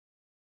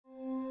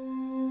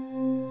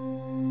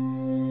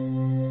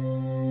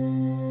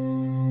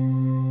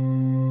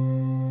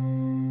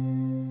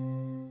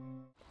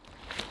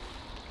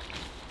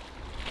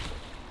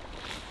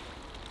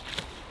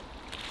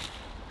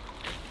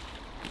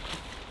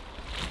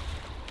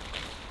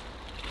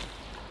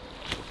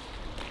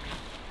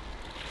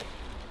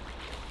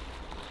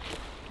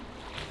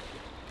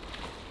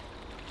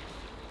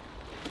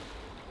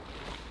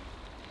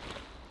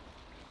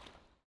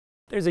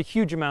There's a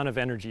huge amount of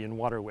energy in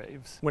water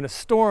waves. When a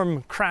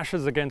storm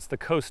crashes against the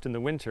coast in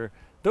the winter,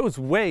 those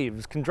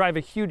waves can drive a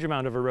huge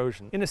amount of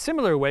erosion. In a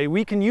similar way,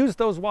 we can use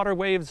those water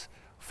waves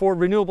for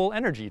renewable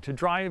energy to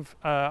drive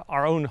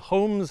our own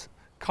homes,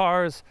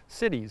 cars,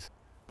 cities.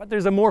 But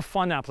there's a more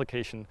fun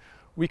application.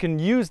 We can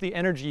use the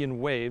energy in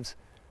waves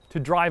to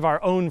drive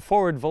our own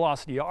forward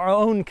velocity, our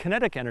own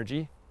kinetic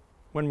energy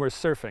when we're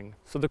surfing.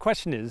 So the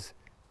question is,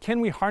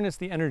 can we harness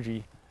the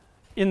energy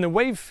in the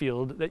wave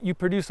field that you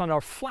produce on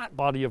a flat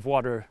body of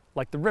water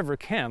like the River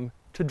Cam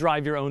to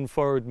drive your own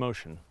forward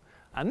motion?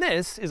 And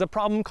this is a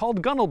problem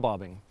called gunnel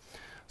bobbing.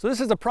 So this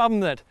is a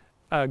problem that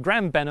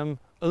Graham Benham,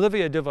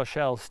 Olivier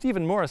Devauchelle,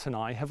 Stephen Morris and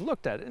I have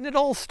looked at. And it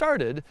all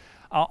started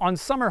on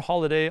summer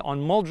holiday on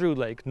Muldrew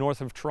Lake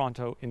north of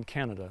Toronto in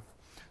Canada.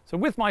 So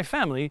with my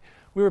family,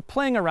 we were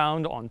playing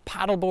around on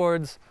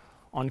paddleboards,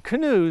 on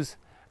canoes,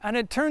 and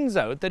it turns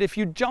out that if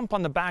you jump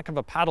on the back of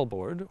a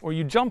paddleboard or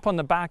you jump on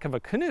the back of a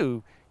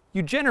canoe,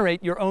 you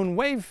generate your own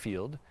wave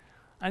field,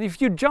 and if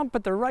you jump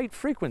at the right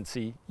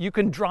frequency, you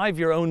can drive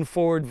your own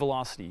forward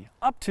velocity,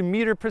 up to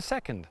meter per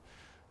second.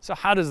 So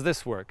how does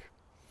this work?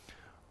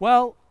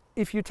 Well,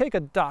 if you take a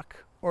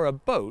duck or a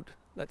boat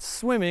that's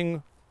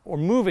swimming or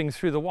moving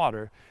through the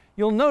water,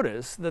 you'll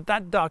notice that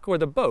that duck or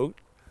the boat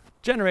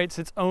generates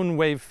its own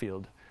wave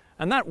field.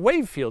 And that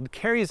wave field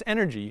carries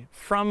energy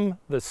from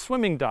the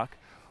swimming duck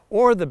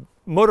or the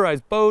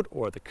motorized boat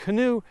or the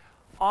canoe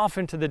off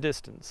into the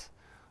distance.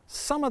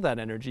 Some of that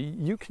energy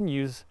you can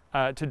use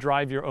to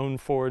drive your own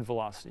forward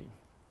velocity.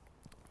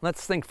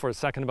 Let's think for a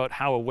second about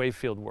how a wave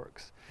field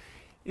works.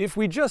 If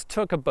we just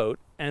took a boat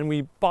and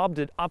we bobbed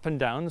it up and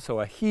down,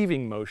 so a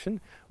heaving motion,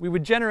 we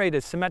would generate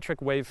a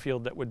symmetric wave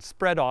field that would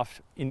spread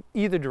off in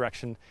either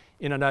direction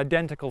in an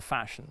identical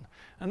fashion.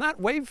 And that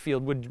wave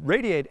field would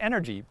radiate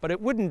energy, but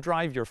it wouldn't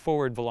drive your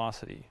forward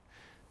velocity.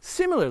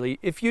 Similarly,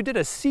 if you did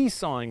a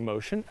seesawing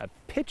motion, a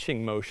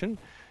pitching motion,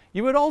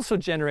 you would also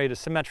generate a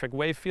symmetric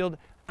wave field,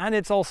 and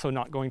it's also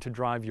not going to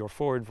drive your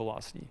forward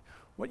velocity.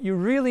 What you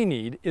really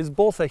need is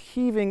both a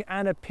heaving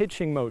and a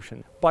pitching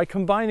motion. By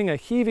combining a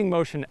heaving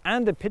motion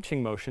and a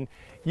pitching motion,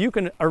 you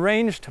can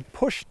arrange to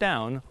push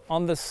down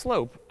on the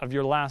slope of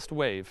your last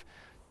wave.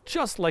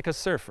 Just like a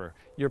surfer,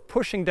 you're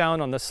pushing down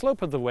on the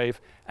slope of the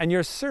wave and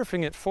you're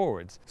surfing it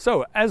forwards.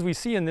 So as we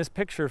see in this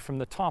picture from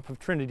the top of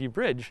Trinity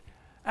Bridge,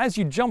 as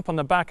you jump on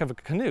the back of a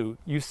canoe,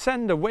 you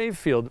send a wave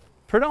field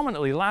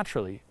predominantly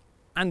laterally.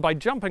 And by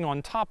jumping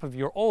on top of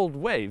your old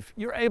wave,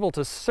 you're able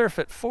to surf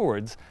it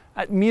forwards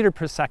at meter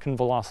per second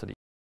velocity.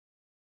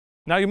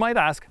 Now you might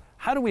ask,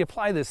 how do we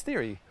apply this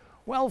theory?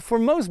 Well, for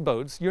most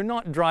boats, you're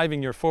not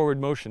driving your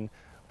forward motion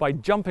by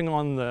jumping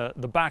on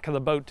the back of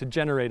the boat to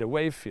generate a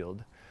wave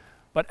field.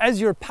 But as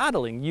you're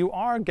paddling, you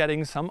are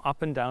getting some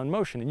up and down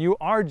motion, and you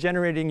are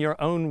generating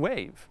your own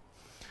wave.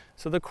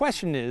 So the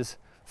question is,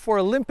 for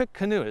Olympic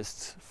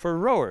canoeists, for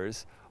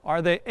rowers,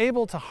 are they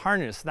able to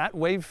harness that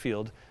wave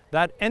field,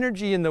 that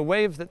energy in the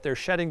wave that they're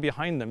shedding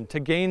behind them, to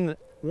gain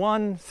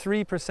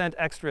 1–3%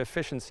 extra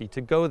efficiency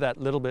to go that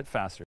little bit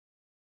faster?